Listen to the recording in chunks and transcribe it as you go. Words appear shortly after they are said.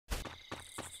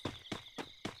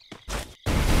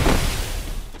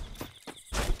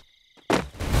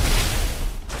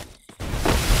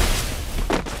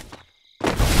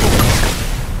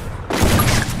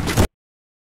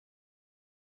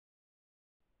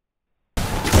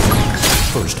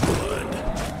First blood.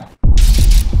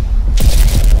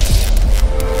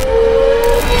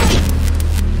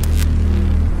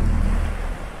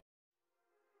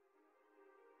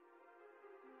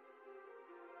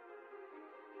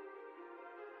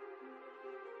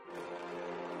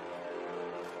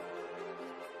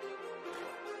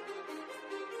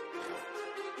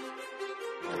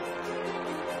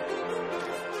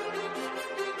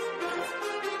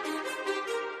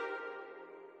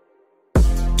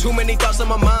 Too many thoughts on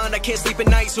my mind, I can't sleep at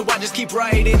night, so I just keep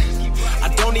writing. I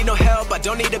don't need no help, I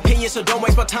don't need opinions, so don't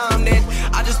waste my time then.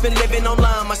 I just been living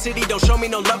online, my city don't show me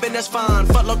no love and that's fine.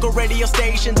 Fuck local radio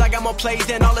stations, I got more plays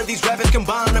than all of these rappers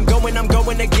combined. I'm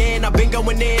going again, I've been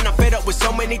going in, I'm fed up with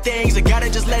so many things. I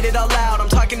gotta just let it all out, I'm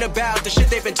talking about the shit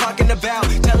they've been talking about.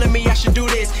 Telling me I should do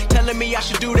this, telling me I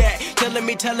should do that.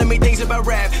 Telling me things about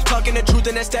rap. Talking the truth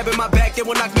and that stab in my back that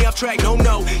will knock me off track. No,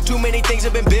 too many things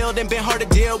have been building, been hard to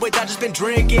deal with, I just been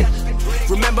drinking.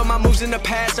 Remember my moves in the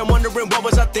past, I'm wondering what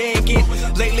was I thinking.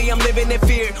 Lately I'm living in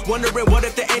fear, wondering what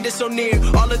if the end is so near.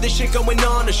 All of this shit going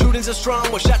on, the shootings are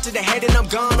strong. One shot to the head and I'm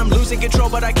gone. I'm losing control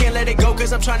but I can't let it go,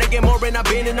 cause I'm trying to get more. And I've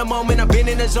been in the moment, I've been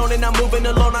in the zone, and I'm moving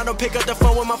alone. I don't pick up the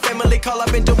phone when my family call,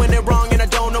 I've been doing it wrong and I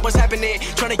don't know what's happening.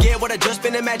 Trying to get what I just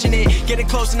been imagining, getting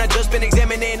close and I just been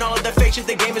examining all of the fake shit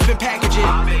the game has been packaging.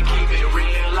 I've been keeping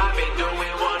real, I've been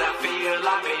doing what I feel.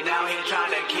 I've been out here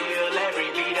trying to kill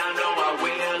every beat, I know I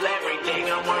will.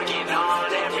 Everything I'm working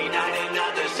on, every night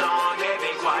another song. They've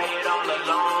been quiet all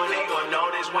along, they gon'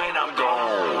 notice when I'm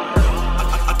gone.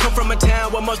 I come from a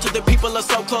town where most of the people are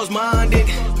so close-minded.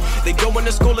 They go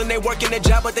into school and they work in a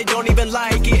job but they don't even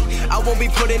like it. I won't be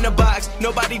put in a box,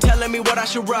 nobody telling me what I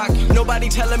should rock. Nobody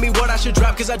telling me what I should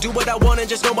drop, cause I do what I want and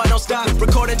just know I don't stop.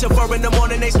 Recording till 4 in the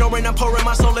morning, they snoring. I'm pouring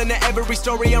my soul into every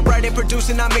story. I'm writing,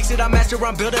 producing, I mix it, I master.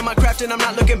 I'm building my craft and I'm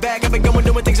not looking back. I've been going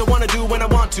doing things I wanna do when I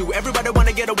want to. Everybody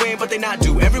wanna get a win but they not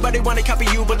do. Everybody wanna copy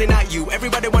you but they not you.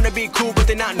 Everybody wanna be cool but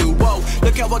they not new. Whoa,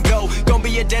 look how I go, gonna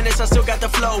be a dentist, I still got the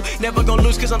flow. Never gonna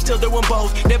lose cause I'm still doing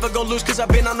both. Never gonna lose cause I've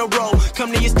been on the road.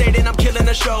 Come to your state and I'm killing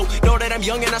the show. Know that I'm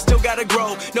young and I still gotta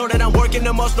grow. Know that I'm working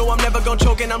the most, know I'm never gonna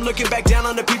choke. And I'm looking back down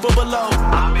on the people below.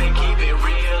 I've been keeping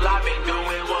real, I've been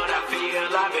doing what I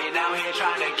feel. I've been out here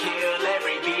trying to kill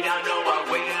every beat, I know I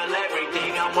will.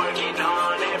 Everything I'm working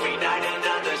on, every night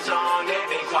another song. They've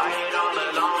been quiet all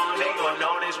along, they gon'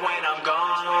 notice when I'm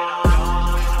gone.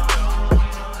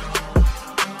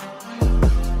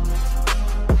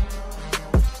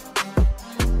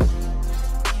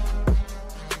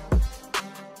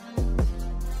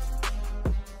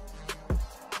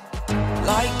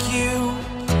 Like you,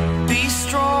 be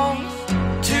strong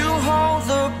to hold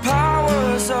the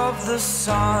powers of the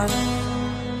sun.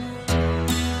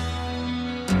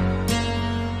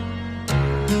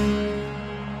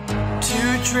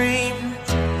 To dream,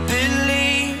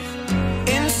 believe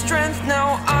in strength.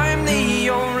 Now I'm the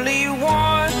only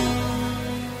one,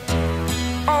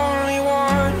 only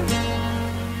one.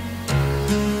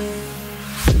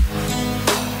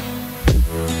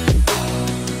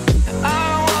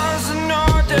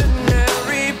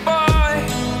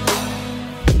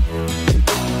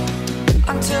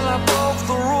 Until I broke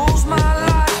the rules, my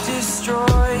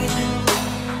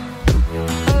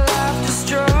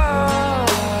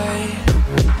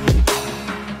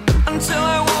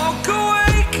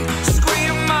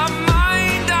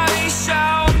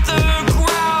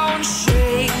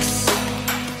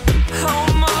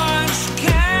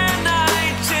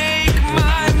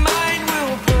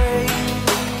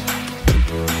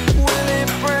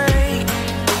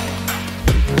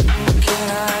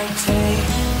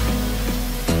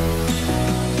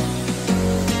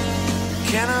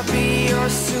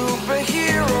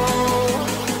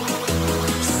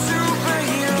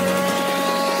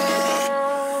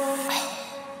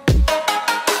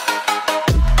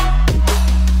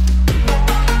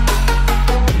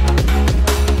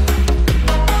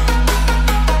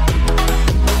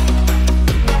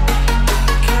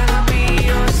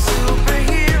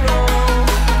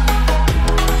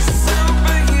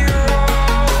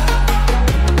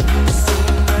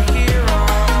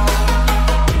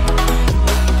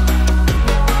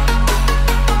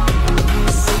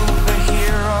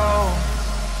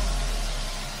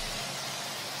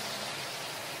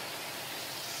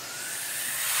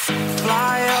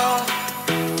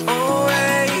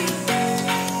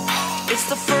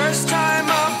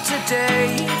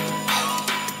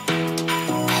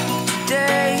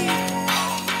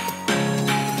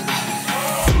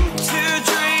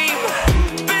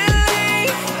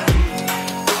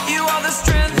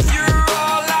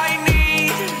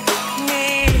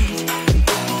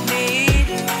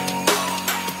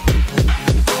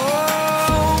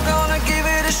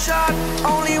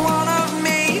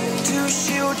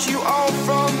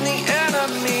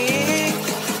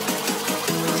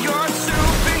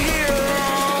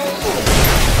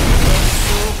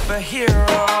hero.